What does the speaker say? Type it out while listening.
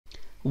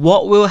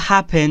What will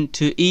happen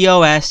to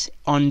EOS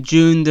on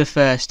June the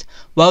 1st?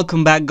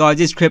 Welcome back,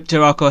 guys. It's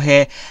cryptorocko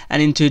here,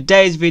 and in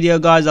today's video,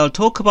 guys, I'll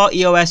talk about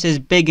EOS's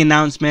big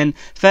announcement.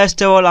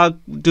 First of all, I'll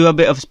do a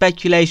bit of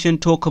speculation,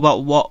 talk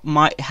about what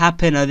might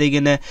happen. Are they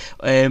gonna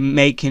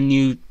make a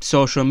new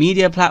social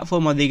media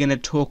platform? Are they gonna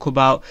talk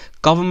about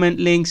government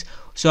links?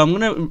 So I'm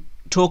gonna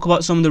talk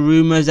about some of the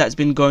rumors that's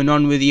been going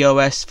on with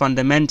EOS,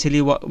 fundamentally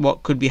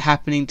what could be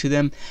happening to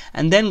them,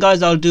 and then,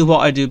 guys, I'll do what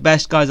I do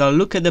best, guys. I'll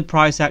look at the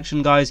price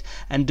action, guys,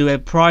 and do a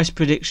price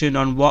prediction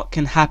on what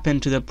can happen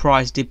to the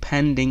price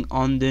depending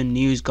on the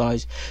news,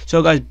 guys.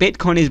 So, guys,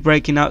 Bitcoin is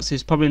breaking out, so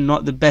it's probably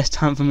not the best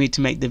time for me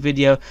to make the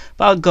video,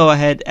 but I'll go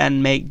ahead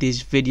and make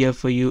this video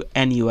for you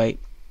anyway.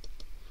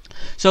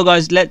 So,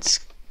 guys, let's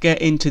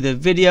get into the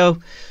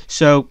video.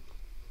 So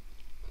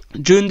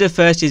June the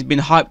 1st has been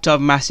hyped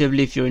up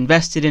massively. If you're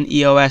invested in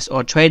EOS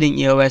or trading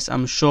EOS,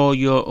 I'm sure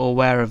you're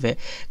aware of it.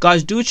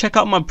 Guys, do check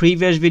out my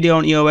previous video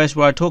on EOS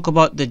where I talk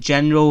about the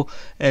general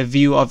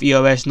view of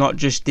EOS, not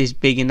just this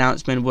big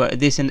announcement. Where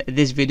this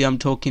video I'm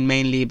talking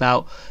mainly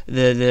about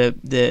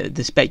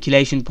the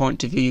speculation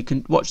point of view. You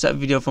can watch that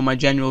video for my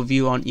general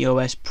view on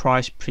EOS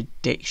price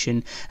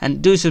prediction.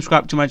 And do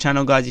subscribe to my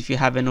channel, guys, if you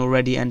haven't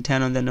already, and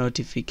turn on the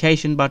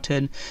notification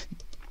button.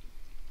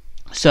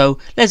 So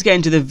let's get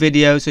into the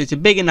video. So it's a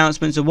big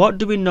announcement. So what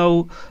do we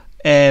know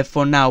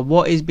for now?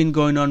 What has been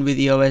going on with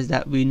EOS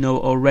that we know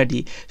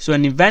already? So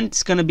an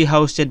event's going to be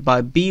hosted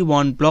by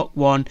B1 Block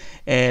 1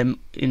 in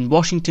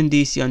Washington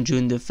DC on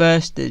June the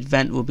 1st. The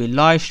event will be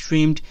live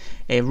streamed.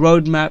 A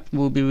roadmap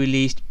will be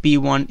released.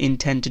 B1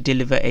 intend to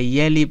deliver a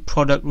yearly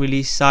product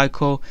release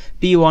cycle.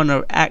 B1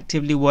 are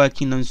actively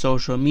working on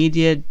social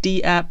media.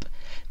 DApp.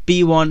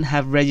 B1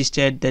 have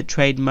registered the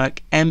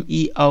trademark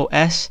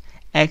MEOS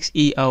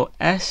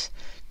XEOS.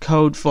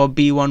 Code for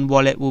B1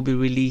 wallet will be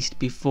released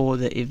before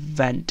the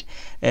event.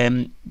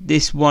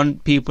 This one,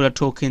 people are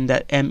talking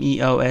that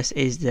MEOS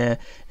is the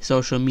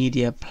social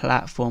media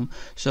platform.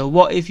 So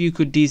what if you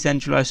could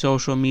decentralize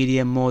social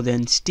media more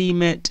than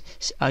Steemit?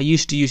 I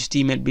used to use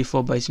Steemit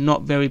before, but it's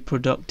not very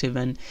productive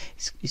and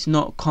it's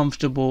not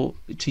comfortable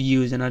to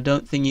use, and I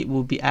don't think it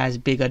will be as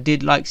big. I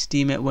did like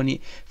Steemit when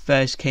it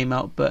first came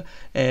out, but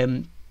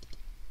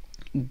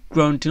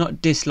grown to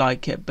not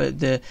dislike it,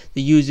 but the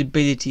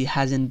usability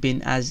hasn't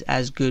been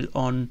as good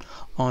on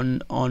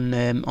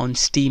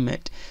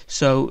Steemit.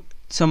 So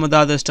some of the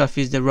other stuff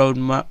is the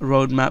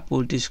roadmap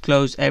will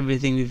disclose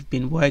everything we've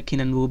been working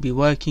and will be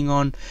working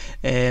on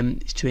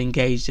to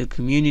engage the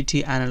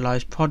community,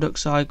 analyze product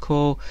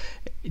cycle.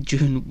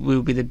 June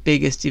will be the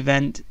biggest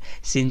event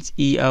since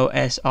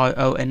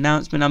EOSIO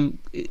announcement.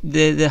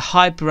 The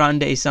hype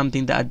around it is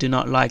something that I do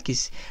not like.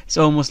 It's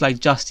almost like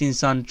Justin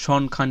Sun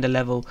Tron kind of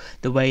level,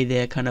 the way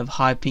they're kind of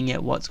hyping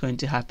it, what's going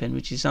to happen,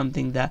 which is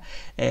something that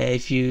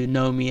if you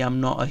know me, I'm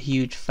not a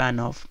huge fan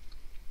of.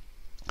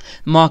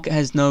 Market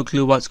has no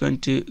clue what's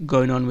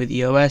going on with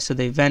EOS, so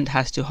the event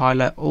has to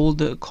highlight all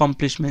the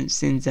accomplishments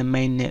since the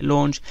mainnet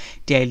launch: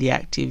 daily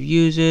active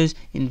users,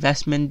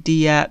 investment,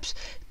 DApps.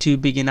 Two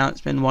big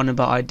announcements, one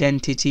about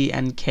identity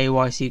and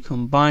KYC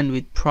combined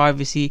with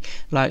privacy,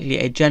 likely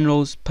a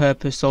general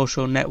purpose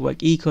social network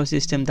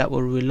ecosystem that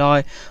will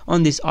rely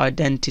on this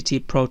identity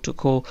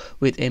protocol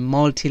with a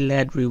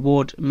multi-layered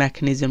reward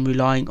mechanism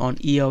relying on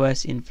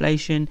EOS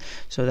inflation.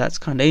 So that's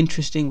kind of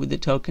interesting with the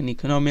token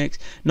economics.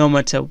 No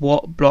matter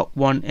what Block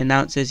 1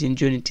 announces in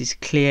June, it is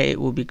clear it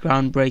will be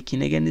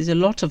groundbreaking. Again, there's a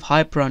lot of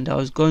hype around. I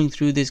was going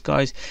through this,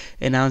 guys.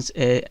 Announced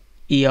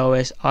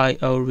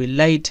EOSIO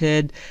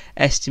related,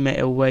 estimate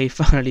a way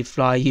finally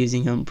fly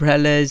using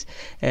umbrellas.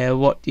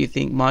 What do you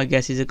think? My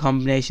guess is a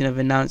combination of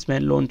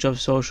announcement, launch of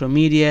social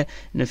media,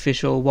 an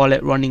official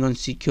wallet running on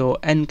secure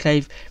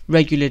enclave,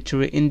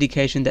 regulatory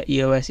indication that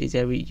EOS is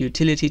a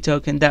utility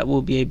token. That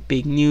will be a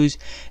big news.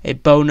 A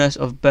bonus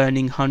of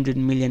burning 100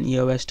 million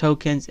EOS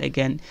tokens.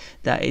 Again,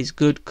 that is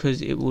good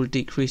because it will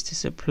decrease the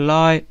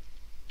supply.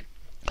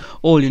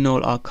 All in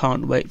all, I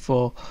can't wait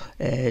for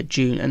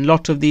June, and a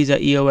lot of these are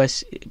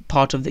EOS,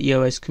 part of the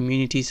EOS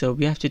community, so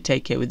we have to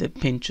take it with a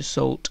pinch of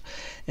salt.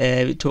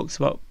 It talks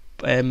about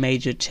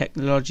major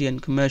technology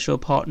and commercial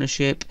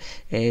partnership.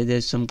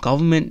 There's some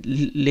government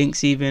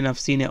links even. I've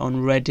seen it on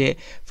Reddit.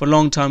 For a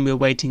long time we're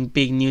waiting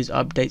big news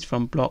updates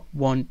from Block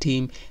 1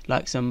 team,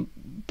 like some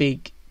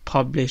big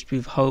published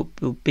with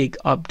hope with big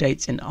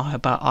updates and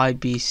about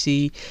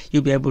IBC.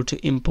 You'll be able to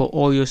import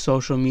all your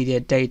social media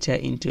data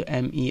into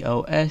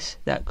MEOS.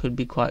 That could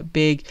be quite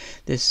big.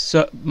 There's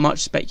so much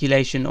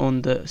speculation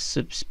on the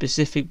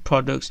specific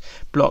products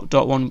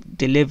Block.1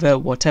 deliver.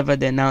 Whatever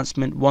the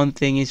announcement, one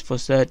thing is for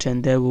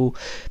certain: they will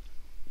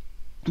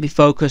be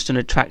focused on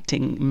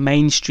attracting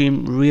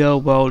mainstream real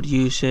world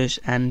users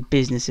and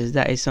businesses.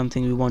 That is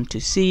something we want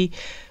to see.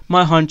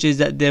 My hunch is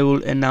that they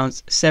will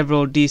announce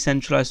several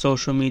decentralized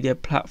social media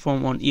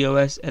platforms on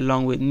EOS,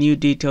 along with new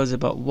details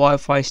about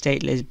Wi-Fi.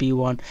 Stateless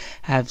B1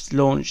 has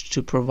launched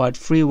to provide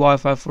free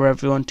Wi-Fi for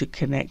everyone to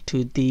connect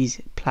to these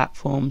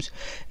platforms.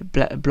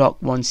 Block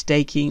 1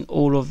 staking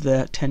all of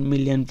the 10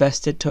 million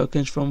vested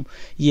tokens from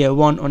year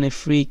 1 on a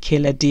free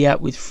killer D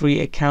app with free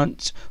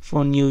accounts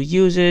for new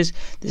users.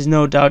 There's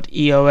no doubt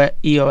EOS,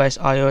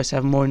 iOS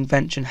have more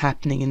invention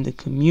happening in the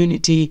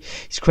community.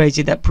 It's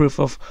crazy that proof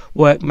of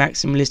work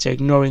maximalists are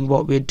ignoring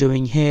what we're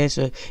doing here.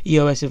 So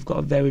EOS have got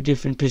a very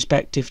different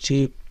perspective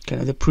to kind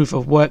of the proof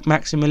of work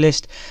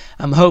maximalist.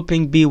 I'm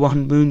hoping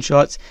B1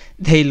 moonshots,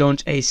 they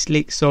launch a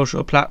slick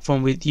social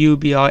platform with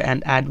UBI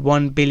and add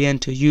 1 billion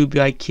to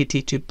UBI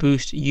Kitty to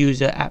boost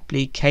user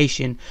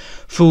application.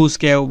 Full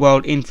scale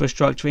world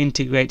infrastructure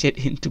integrated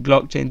into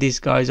blockchain. This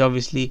guy is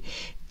obviously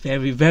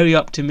very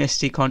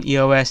optimistic on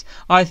EOS.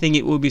 I think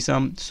it will be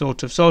some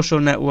sort of social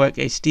network,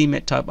 a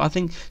Steemit type. I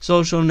think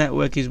social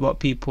network is what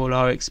people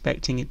are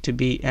expecting it to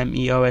be,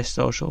 EOS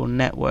social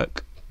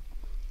network.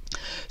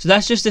 So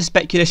that's just a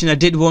speculation. I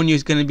did warn you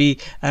it's going to be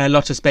a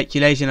lot of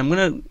speculation. I'm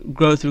going to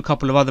go through a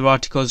couple of other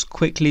articles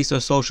quickly. So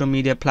social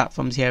media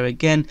platforms here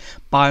again,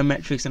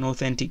 biometrics and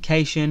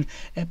authentication,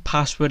 a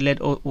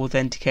password-led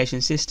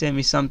authentication system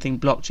is something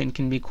blockchain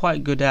can be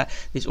quite good at,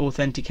 this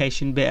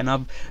authentication bit, and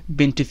I've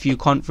been to a few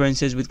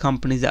conferences with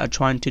companies that are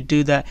trying to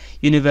do that.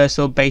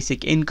 Universal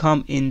basic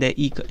income in the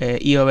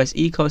EOS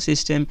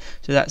ecosystem,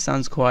 so that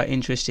sounds quite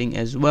interesting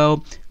as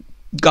well.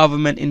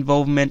 Government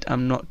involvement,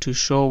 I'm not too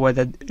sure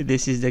whether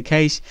this is the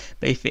case,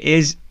 but if it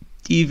is,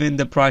 even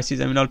the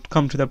prices, I mean, I'll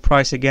come to the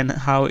price again,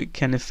 how it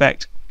can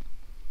affect.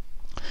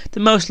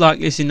 The most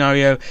likely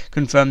scenario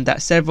confirmed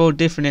that several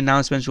different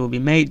announcements will be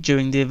made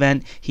during the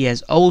event. He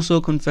has also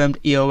confirmed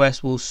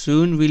EOS will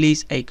soon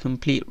release a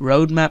complete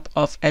roadmap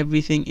of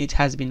everything it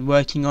has been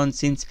working on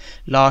since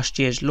last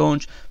year's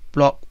launch.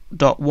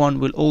 Block.1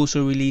 will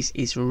also release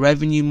its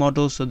revenue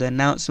model, so the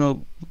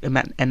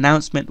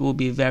announcement will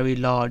be very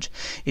large.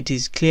 It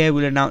is clear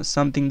we'll announce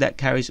something that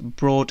carries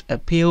broad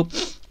appeal.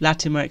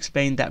 Latimer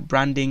explained that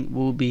branding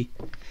will be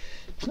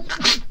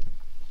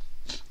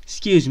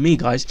excuse me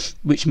guys,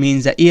 which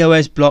means that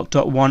EOS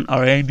Block.1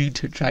 are aiming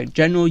to attract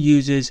general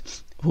users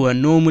who are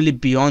normally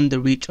beyond the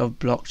reach of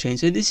blockchain.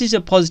 So this is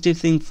a positive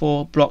thing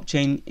for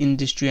blockchain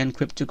industry and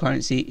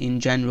cryptocurrency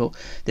in general.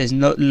 There's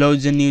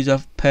loads of news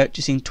of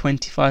purchasing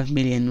 25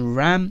 million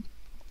RAM.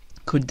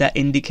 Could that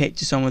indicate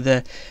to some of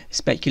the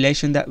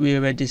speculation that we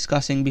were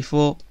discussing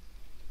before?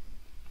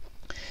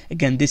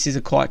 Again, this is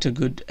quite a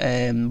good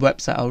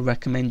website. I'll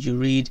recommend you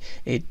read.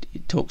 It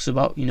talks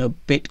about, you know,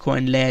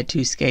 Bitcoin layer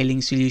 2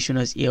 scaling solution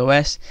as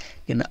EOS.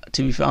 Again,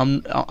 to be fair,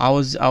 I'm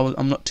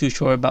not too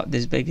sure about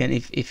this, but again,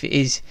 if it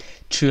is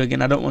true,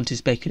 again, I don't want to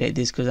speculate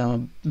this because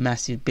I'm a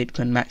massive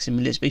Bitcoin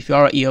maximalist. But if you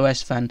are an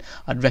EOS fan,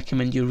 I'd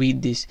recommend you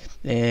read this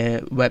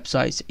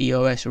website. It's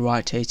EOS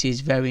Writer. It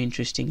is very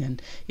interesting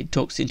and it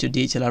talks into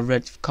detail. I've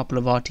read a couple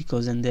of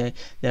articles and they're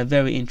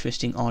very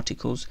interesting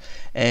articles.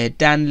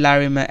 Dan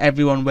Larimer,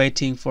 everyone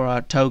waiting for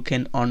our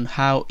token on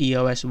how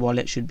EOS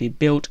wallet should be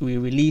built. We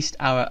released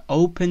our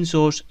open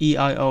source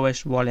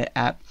EOS wallet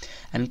app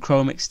and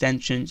Chrome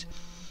extensions,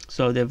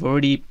 so they've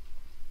already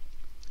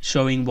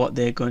showing what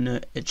they're going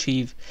to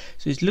achieve.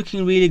 So it's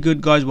looking really good,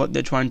 guys, what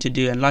they're trying to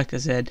do, and like I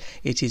said,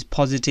 it is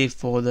positive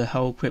for the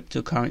whole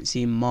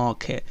cryptocurrency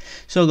market.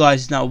 So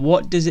guys, now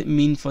what does it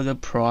mean for the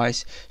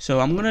price? So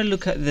I'm going to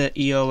look at the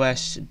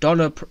EOS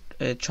dollar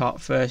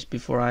chart first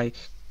before I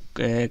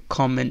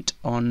comment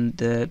on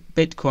the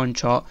Bitcoin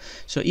chart.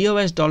 So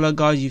EOS dollar,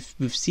 guys,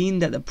 we've seen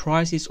that the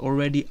price is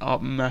already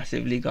up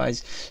massively,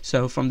 guys.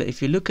 So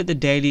if you look at the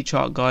daily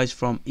chart, guys,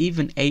 from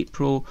even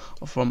April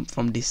or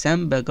from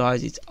December,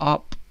 guys, it's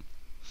up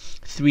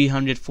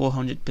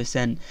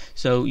 300-400%.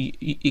 So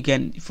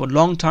again, for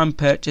long time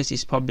purchase,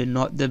 it's probably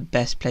not the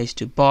best place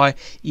to buy.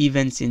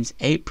 Even since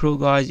April,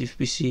 guys, if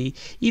we see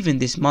even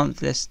this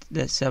month,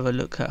 let's have a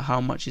look at how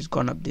much it's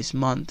gone up this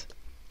month.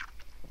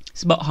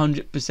 It's about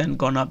 100%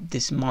 gone up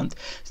this month.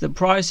 So the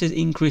price has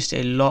increased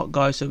a lot,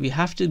 guys, so we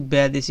have to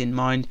bear this in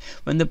mind.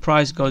 When the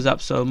price goes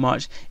up so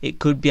much, it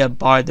could be a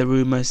buy the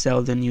rumor,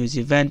 sell the news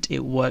event.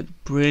 It worked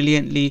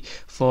brilliantly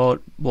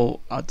for,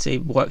 well, I'd say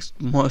works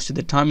most of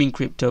the time in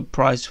crypto.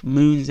 Price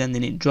moons and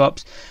then it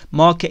drops.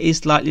 Market is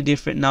slightly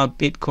different now.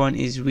 Bitcoin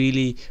is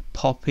really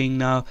popping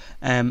now,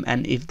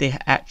 and if they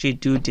actually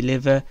do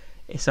deliver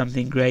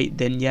something great,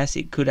 then yes,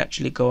 it could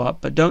actually go up.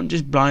 But don't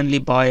just blindly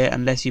buy it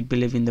unless you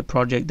believe in the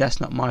project. That's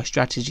not my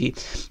strategy.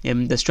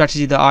 The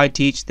strategy that I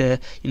teach, the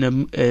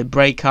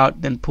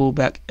breakout, then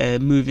pullback,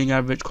 moving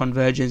average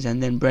convergence,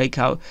 and then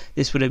breakout,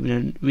 this would have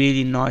been a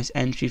really nice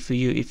entry for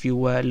you if you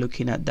were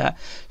looking at that.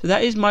 So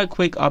that is my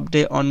quick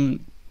update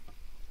on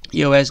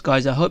EOS,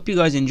 guys. I hope you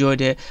guys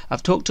enjoyed it.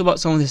 I've talked about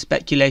some of the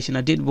speculation.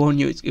 I did warn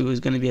you it was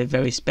going to be a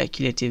very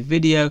speculative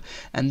video,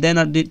 and then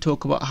I did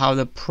talk about how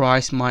the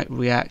price might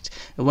react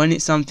when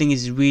it's something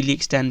is really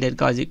extended,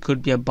 guys. It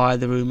could be a buy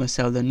the rumor,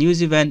 sell the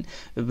news event,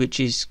 which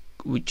is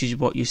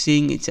what you're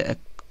seeing. It's a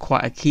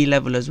quite a key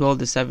level as well,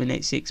 the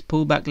 786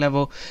 pullback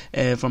level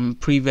from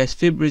previous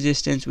fib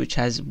resistance, which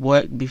has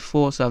worked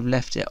before, so I've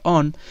left it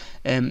on.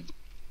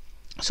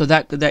 So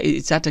that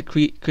it's at a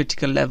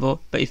critical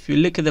level. But if you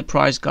look at the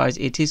price, guys,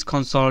 it is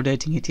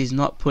consolidating, it is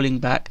not pulling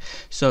back,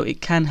 so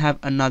it can have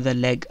another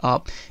leg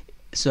up.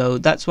 So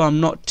that's why I'm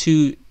not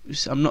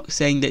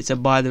saying that it's a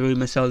buy the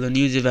rumor, sell the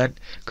news event,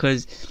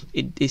 because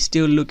it is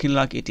still looking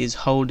like it is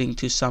holding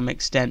to some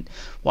extent.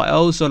 What I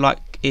also like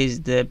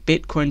is the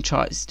Bitcoin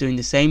chart is doing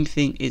the same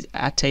thing, is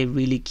at a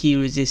really key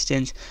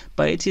resistance,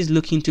 but it is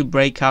looking to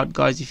break out,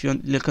 guys. If you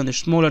look on the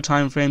smaller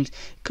time frames,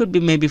 it could be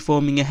maybe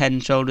forming a head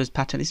and shoulders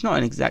pattern. It's not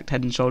an exact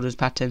head and shoulders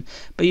pattern,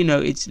 but you know,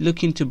 it's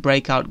looking to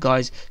break out,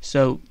 guys.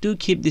 So do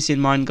keep this in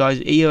mind,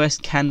 guys. EOS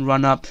can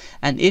run up,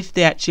 and if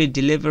they actually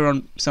deliver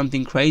on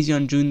something crazy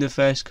on June the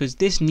 1st, because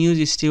this news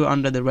is still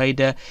under the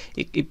radar,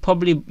 it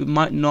probably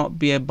might not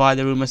be a buy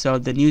the rumor, sell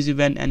the news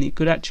event, and it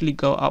could actually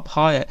go up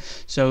higher.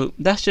 So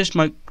that's just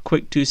my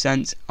quick 2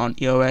 cents on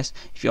EOS.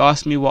 If you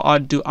ask me what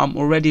I'd do, I'm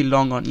already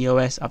long on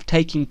EOS. I've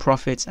taken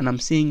profits and I'm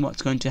seeing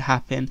what's going to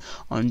happen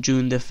on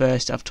June the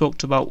 1st. I've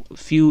talked about a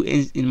few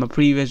in my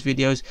previous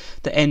videos,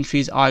 the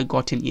entries I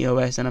got in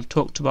EOS, and I've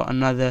talked about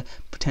another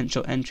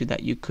potential entry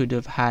that you could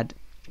have had.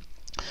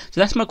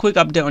 So that's my quick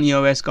update on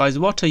EOS, guys.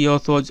 What are your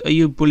thoughts? Are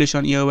you bullish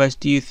on EOS?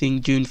 Do you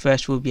think June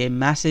 1st will be a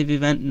massive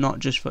event, not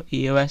just for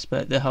EOS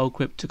but the whole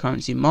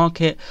cryptocurrency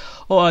market?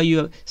 Or are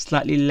you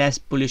slightly less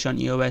bullish on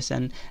EOS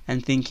and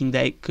thinking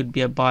that it could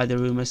be a buy the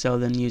rumor, sell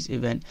the news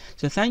event?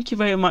 So thank you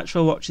very much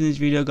for watching this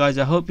video, guys.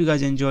 I hope you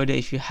guys enjoyed it.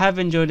 If you have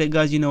enjoyed it,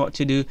 guys, you know what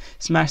to do.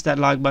 Smash that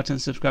like button,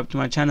 subscribe to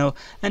my channel,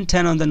 and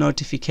turn on the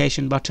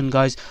notification button,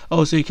 guys.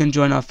 Also, you can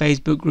join our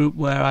Facebook group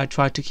where I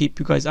try to keep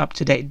you guys up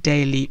to date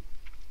daily,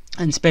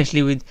 and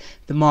especially with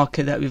the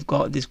market that we've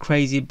got, this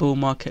crazy bull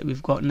market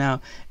we've got now.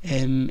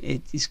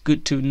 It's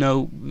good to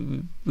know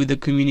with the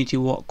community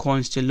what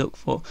coins to look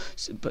for,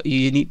 but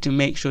you need to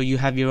make sure you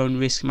have your own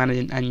risk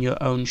management and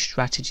your own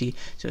strategy.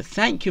 So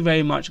thank you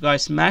very much,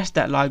 guys. Smash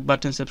that like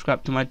button,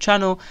 subscribe to my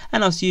channel,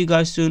 and I'll see you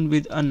guys soon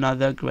with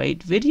another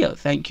great video.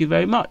 Thank you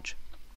very much.